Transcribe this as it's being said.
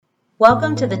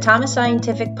Welcome to the Thomas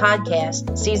Scientific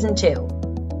Podcast, Season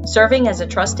 2. Serving as a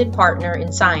trusted partner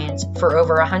in science for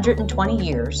over 120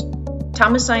 years,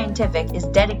 Thomas Scientific is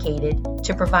dedicated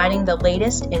to providing the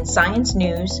latest in science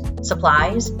news,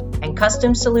 supplies, and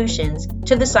custom solutions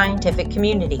to the scientific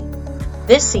community.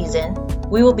 This season,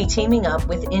 we will be teaming up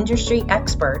with industry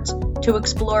experts to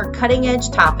explore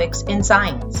cutting-edge topics in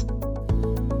science.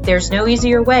 There's no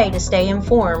easier way to stay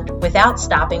informed without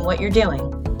stopping what you're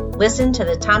doing. Listen to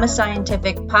the Thomas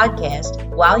Scientific Podcast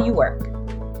while you work.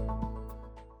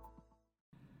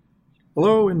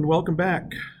 Hello and welcome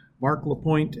back. Mark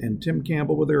LaPointe and Tim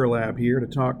Campbell with Airlab here to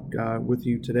talk with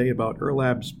you today about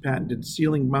Airlab's patented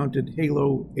ceiling-mounted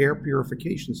Halo air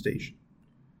purification station.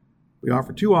 We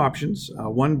offer two options,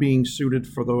 one being suited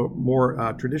for the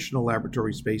more traditional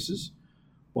laboratory spaces,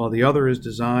 while the other is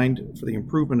designed for the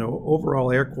improvement of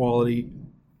overall air quality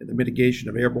and the mitigation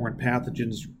of airborne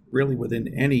pathogens really within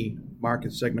any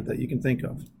market segment that you can think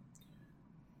of.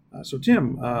 So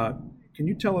Tim, can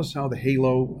you tell us how the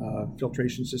Halo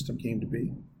filtration system came to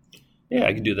be? Yeah,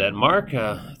 I can do that, Mark.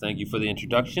 Thank you for the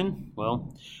introduction.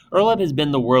 Well, Airlab has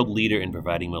been the world leader in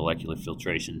providing molecular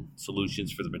filtration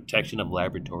solutions for the protection of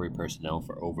laboratory personnel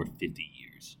for over 50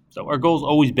 years. So our goal has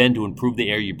always been to improve the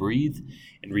air you breathe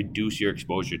and reduce your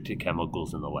exposure to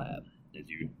chemicals in the lab.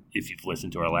 If you've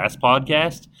listened to our last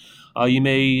podcast, you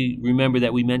may remember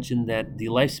that we mentioned that the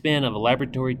lifespan of a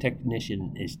laboratory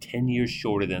technician is 10 years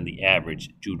shorter than the average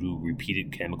due to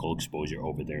repeated chemical exposure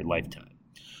over their lifetime.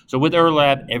 So with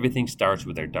Airlab, everything starts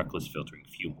with our ductless filtering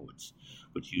fume hoods,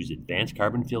 which use advanced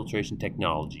carbon filtration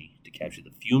technology to capture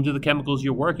the fumes of the chemicals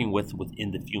you're working with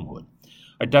within the fume hood.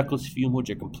 Our ductless fume hoods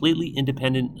are completely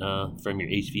independent from your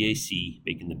HVAC,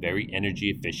 making them very energy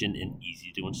efficient and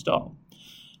easy to install.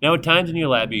 Now, at times in your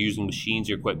lab, you're using machines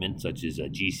or equipment such as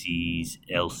GCs,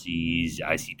 LCs,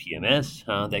 ICP-MS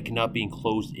that cannot be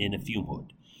enclosed in a fume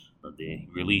hood. They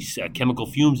release chemical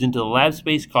fumes into the lab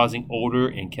space, causing odor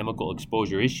and chemical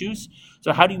exposure issues.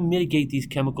 So how do you mitigate these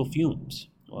chemical fumes?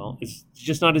 Well, it's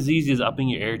just not as easy as upping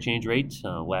your air change rates.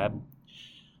 Lab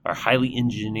are highly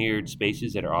engineered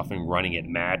spaces that are often running at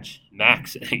max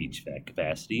HVAC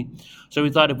capacity. So we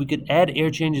thought if we could add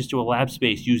air changes to a lab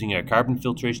space using our carbon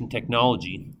filtration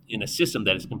technology in a system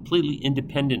that is completely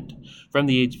independent from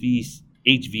the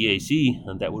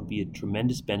HVAC, that would be a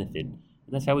tremendous benefit. And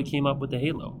that's how we came up with the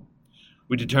Halo.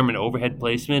 We determined overhead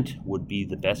placement would be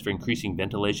the best for increasing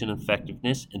ventilation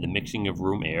effectiveness and the mixing of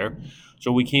room air.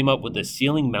 So we came up with a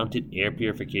ceiling-mounted air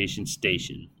purification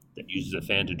station that uses a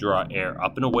fan to draw air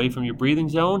up and away from your breathing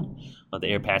zone. The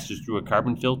air passes through a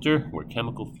carbon filter where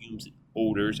chemical fumes and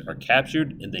odors are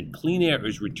captured, and then clean air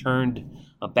is returned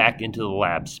back into the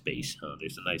lab space.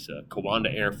 There's a nice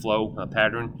Kawanda airflow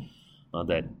pattern.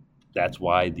 That's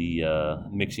why the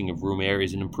mixing of room air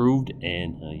isn't improved,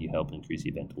 and you help increase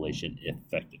the ventilation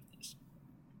effectiveness.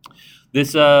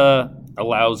 This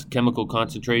allows chemical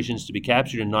concentrations to be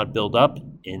captured and not build up,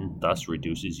 and thus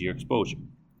reduces your exposure.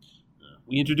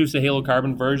 We introduced the Halo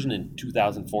Carbon version in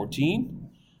 2014.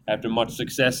 After much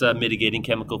success mitigating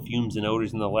chemical fumes and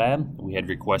odors in the lab, we had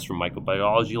requests from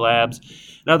microbiology labs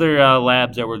and other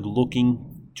labs that were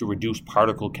looking to reduce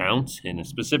particle counts, and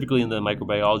specifically in the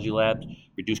microbiology lab,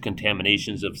 reduce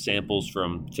contaminations of samples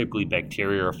from typically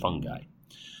bacteria or fungi.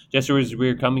 Just as we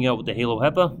were coming out with the Halo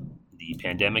HEPA, the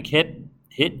pandemic hit,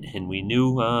 and we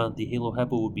knew the Halo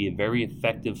HEPA would be a very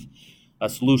effective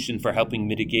solution for helping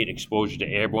mitigate exposure to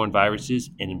airborne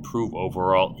viruses and improve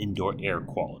overall indoor air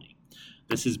quality.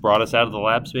 This has brought us out of the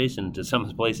lab space and to some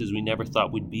places we never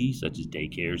thought we'd be, such as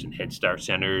daycares and Head Start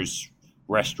centers,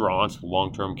 restaurants,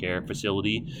 long-term care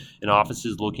facility, and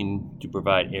offices looking to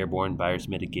provide airborne virus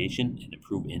mitigation and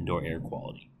improve indoor air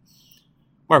quality.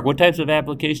 Mark, what types of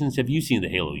applications have you seen the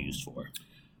Halo used for?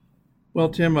 Well,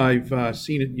 Tim, I've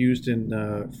seen it used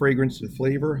in fragrance and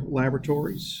flavor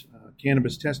laboratories,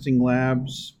 cannabis testing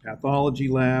labs, pathology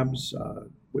labs,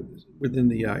 within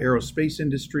the aerospace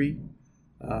industry.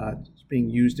 It's being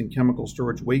used in chemical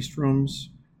storage waste rooms.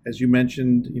 As you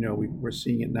mentioned, we're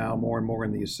seeing it now more and more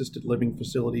in the assisted living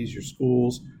facilities, your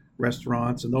schools,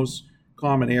 restaurants, and those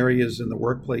common areas in the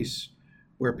workplace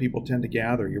where people tend to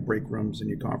gather, your break rooms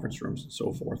and your conference rooms and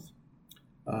so forth.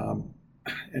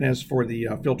 And as for the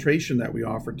filtration that we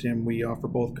offer, Tim, we offer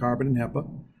both carbon and HEPA.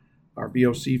 Our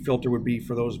VOC filter would be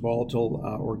for those volatile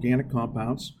organic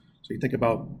compounds. So you think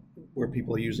about where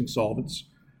people are using solvents.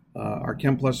 Our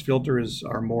ChemPlus filter is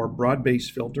our more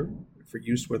broad-based filter for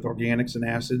use with organics and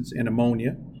acids and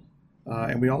ammonia.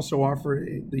 And we also offer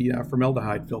the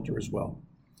formaldehyde filter as well.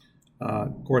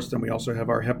 Of course, then we also have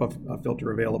our HEPA filter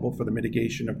available for the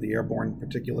mitigation of the airborne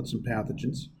particulates and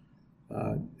pathogens.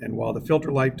 And while the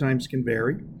filter lifetimes can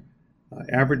vary,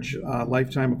 Average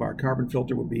lifetime of our carbon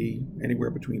filter would be anywhere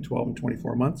between 12 and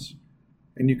 24 months.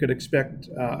 And you could expect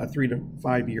a 3 to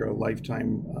 5 year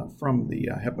lifetime from the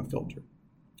HEPA filter.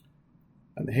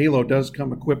 And the Halo does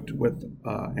come equipped with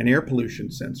an air pollution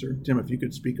sensor. Tim, if you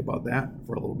could speak about that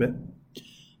for a little bit.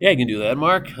 Yeah, I can do that,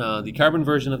 Mark. The carbon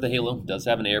version of the Halo does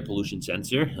have an air pollution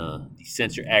sensor. The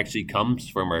sensor actually comes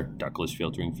from our ductless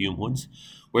filtering fume hoods,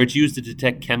 where it's used to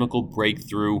detect chemical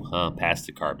breakthrough past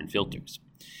the carbon filters.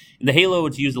 In the Halo,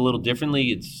 it's used a little differently.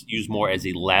 It's used more as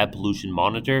a lab pollution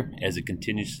monitor as it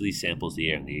continuously samples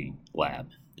the air in the lab.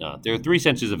 There are 3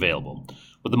 sensors available,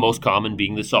 with the most common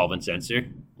being the solvent sensor,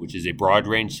 which is a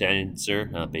broad-range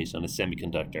sensor based on a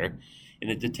semiconductor, and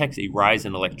it detects a rise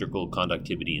in electrical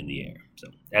conductivity in the air. So,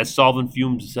 as solvent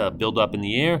fumes build up in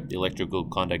the air, the electrical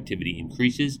conductivity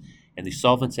increases, and the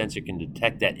solvent sensor can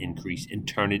detect that increase and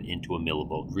turn it into a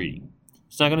millivolt reading.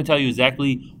 It's not going to tell you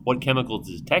exactly what chemical it's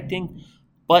detecting,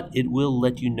 but it will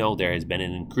let you know there has been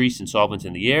an increase in solvents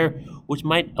in the air, which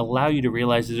might allow you to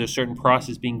realize there's a certain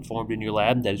process being formed in your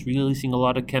lab that is releasing a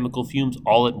lot of chemical fumes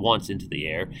all at once into the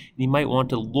air. And you might want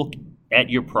to look at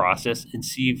your process and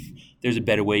see if there's a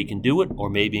better way you can do it, or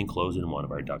maybe enclose it in one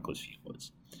of our ductless fume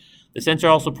hoods. The sensor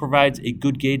also provides a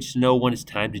good gauge to know when it's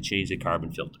time to change the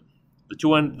carbon filter. The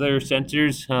 2 other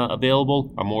sensors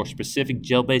available are more specific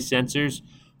gel-based sensors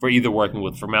for either working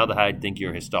with formaldehyde, think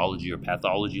your histology or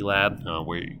pathology lab,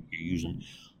 where you're using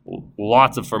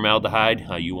lots of formaldehyde.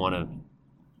 You want to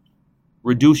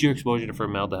reduce your exposure to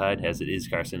formaldehyde as it is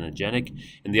carcinogenic.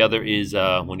 And the other is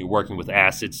when you're working with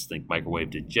acids, think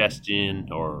microwave digestion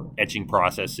or etching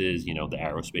processes, the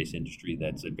aerospace industry.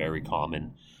 That's a very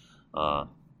common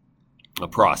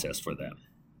process for them.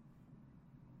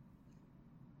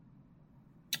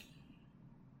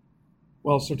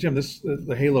 Well, so Tim,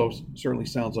 the Halo certainly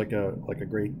sounds like a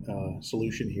great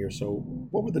solution here. So,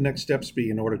 what would the next steps be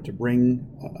in order to bring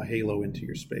a Halo into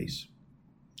your space?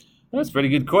 That's a pretty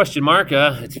good question, Mark.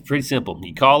 It's pretty simple.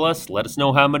 You call us, let us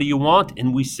know how many you want,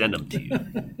 and we send them to you.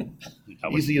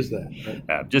 Easy as that.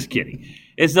 Right? Just kidding.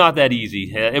 It's not that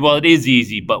easy. Well, it is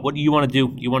easy, but what do you want to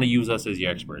do? You want to use us as your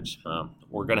experts.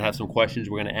 We're going to have some questions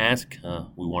we're going to ask.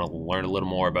 We want to learn a little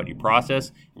more about your process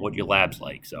and what your lab's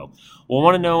like. So we'll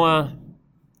want to know,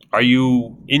 are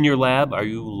you in your lab? Are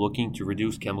you looking to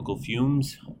reduce chemical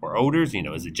fumes or odors?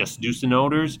 Is it just reducing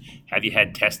odors? Have you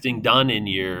had testing done and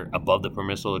you're above the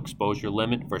permissible exposure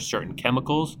limit for certain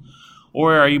chemicals?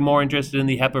 Or are you more interested in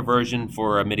the HEPA version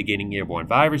for mitigating airborne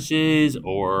viruses?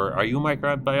 Or are you a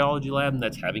microbiology lab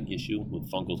that's having issue with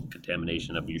fungal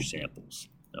contamination of your samples?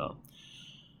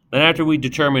 Then after we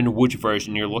determine which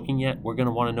version you're looking at, we're going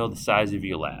to want to know the size of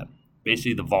your lab,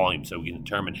 basically the volume, so we can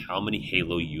determine how many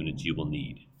Halo units you will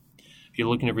need. If you're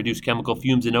looking to reduce chemical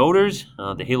fumes and odors,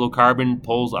 the Halo Carbon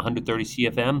pulls 130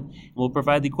 CFM and will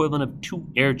provide the equivalent of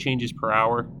 2 air changes per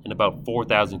hour in about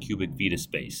 4,000 cubic feet of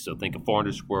space. So think a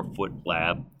 400 square foot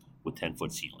lab with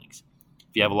 10-foot ceilings.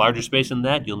 If you have a larger space than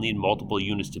that, you'll need multiple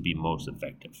units to be most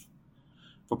effective.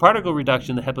 For particle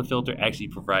reduction, the HEPA filter actually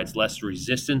provides less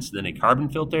resistance than a carbon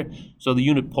filter, so the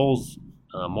unit pulls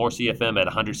more CFM at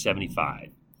 175.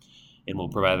 And will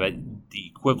provide the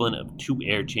equivalent of 2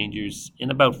 air changers in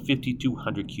about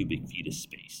 5,200 cubic feet of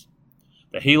space.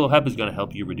 The Halo HEPA is going to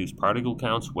help you reduce particle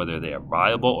counts, whether they are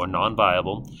viable or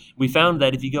non-viable. We found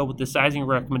that if you go with the sizing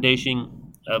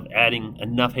recommendation of adding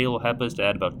enough Halo HEPAs to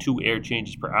add about 2 air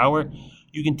changes per hour,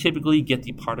 you can typically get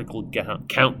the particle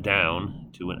count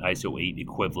down to an ISO 8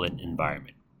 equivalent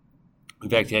environment.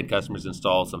 We've actually had customers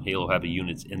install some Halo HEPA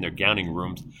units in their gowning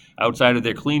rooms outside of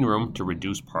their clean room to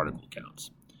reduce particle counts.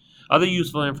 Other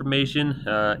useful information,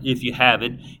 if you have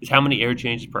it, is how many air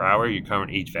changes per hour your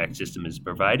current HVAC system is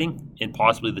providing, and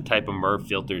possibly the type of MERV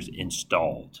filters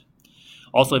installed.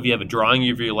 Also, if you have a drawing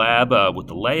of your lab with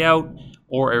the layout,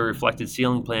 or a reflected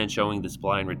ceiling plan showing the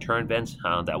supply and return vents,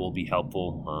 that will be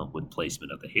helpful with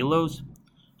placement of the Halos.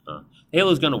 The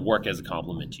Halo is going to work as a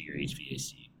complement to your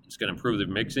HVAC. It's going to improve the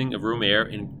mixing of room air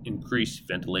and increase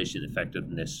ventilation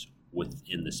effectiveness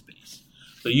within the space.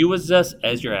 So use us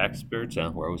as your experts.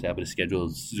 We're always happy to schedule a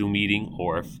Zoom meeting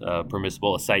or, if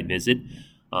permissible, a site visit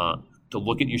to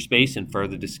look at your space and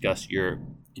further discuss your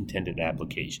intended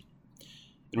application.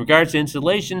 In regards to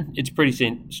installation, it's pretty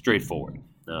straightforward.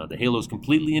 The Halo is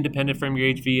completely independent from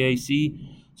your HVAC,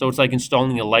 so it's like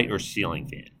installing a light or ceiling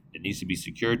fan. It needs to be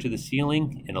secured to the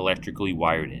ceiling and electrically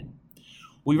wired in.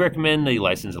 We recommend a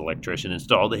licensed electrician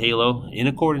install the Halo in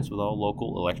accordance with all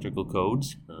local electrical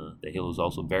codes. The Halo is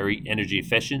also very energy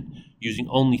efficient, using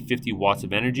only 50 watts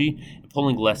of energy and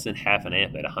pulling less than half an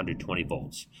amp at 120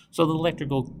 volts. So the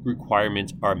electrical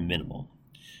requirements are minimal.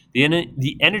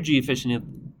 The energy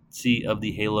of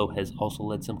the Halo has also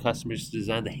led some customers to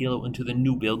design the Halo into their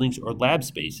new buildings or lab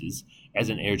spaces as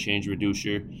an air change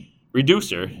reducer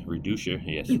to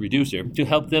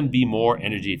help them be more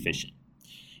energy efficient.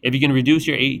 If you can reduce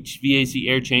your HVAC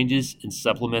air changes and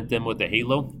supplement them with the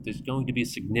Halo, there's going to be a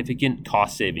significant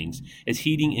cost savings as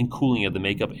heating and cooling of the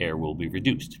makeup air will be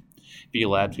reduced. If your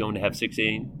lab's going to have 6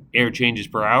 air changes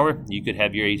per hour, you could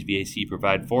have your HVAC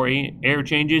provide 4 air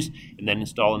changes and then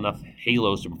install enough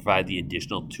Halos to provide the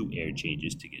additional 2 air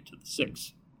changes to get to the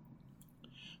 6.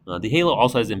 The Halo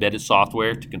also has embedded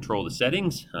software to control the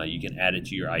settings. You can add it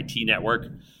to your IT network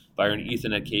via an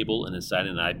Ethernet cable and assign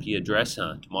an IP address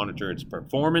to monitor its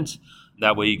performance.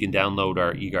 That way you can download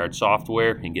our eGuard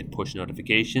software and get push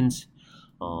notifications.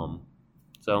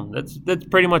 So that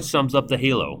pretty much sums up the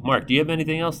Halo. Mark, do you have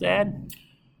anything else to add?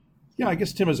 Yeah, I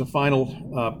guess, Tim, as a final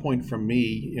point from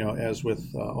me, as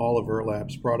with all of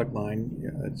Earlab's product line,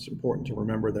 it's important to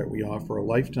remember that we offer a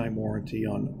lifetime warranty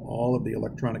on all of the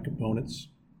electronic components,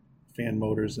 fan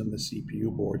motors, and the CPU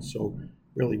board. So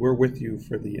really, we're with you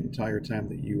for the entire time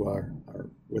that you are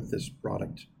with this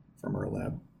product from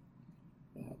Earlab.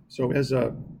 So as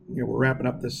we're wrapping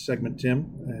up this segment, Tim,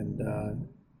 and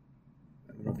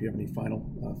I don't know if you have any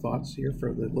final thoughts here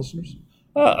for the listeners.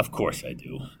 Of course I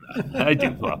do. I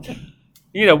do. Well,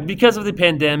 because of the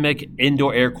pandemic,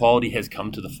 indoor air quality has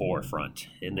come to the forefront,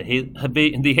 and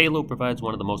the Halo provides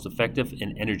one of the most effective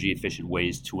and energy-efficient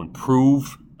ways to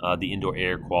improve the indoor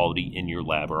air quality in your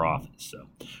lab or office. So,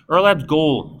 Earlab's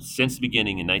goal since the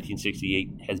beginning in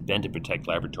 1968 has been to protect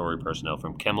laboratory personnel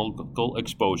from chemical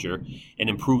exposure and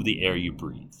improve the air you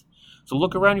breathe. So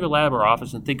look around your lab or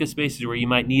office and think of spaces where you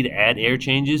might need to add air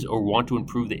changes or want to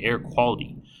improve the air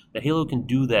quality. The Halo can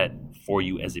do that for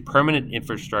you as a permanent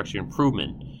infrastructure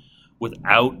improvement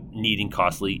without needing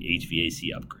costly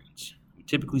HVAC upgrades. We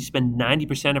typically spend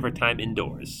 90% of our time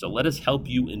indoors, so let us help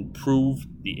you improve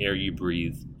the air you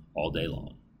breathe all day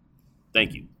long.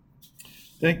 Thank you.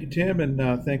 Thank you, Tim,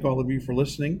 and thank all of you for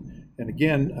listening. And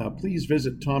again, please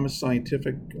visit Thomas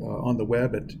Scientific on the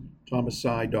web at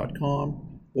thomasi.com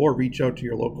or reach out to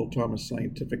your local Thomas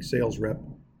Scientific sales rep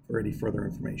for any further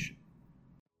information.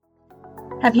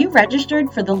 Have you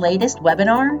registered for the latest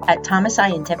webinar at Thomas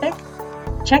Scientific?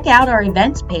 Check out our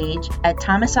events page at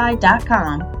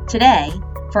thomasi.com today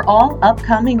for all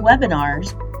upcoming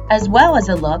webinars, as well as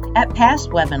a look at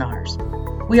past webinars.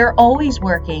 We are always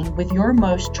working with your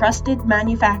most trusted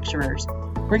manufacturers,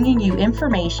 bringing you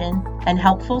information and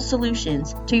helpful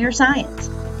solutions to your science.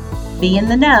 Be in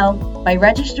the know by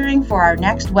registering for our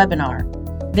next webinar.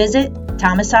 Visit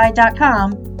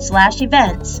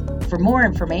thomasi.com/events for more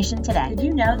information today. Did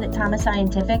you know that Thomas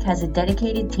Scientific has a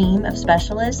dedicated team of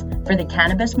specialists for the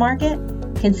cannabis market,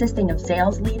 consisting of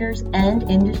sales leaders and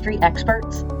industry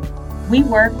experts? We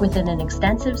work within an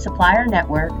extensive supplier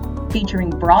network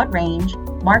featuring broad range,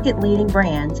 market-leading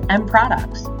brands and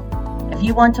products. If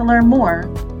you want to learn more,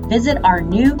 visit our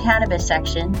new cannabis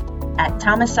section at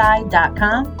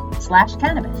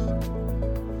thomasi.com/cannabis.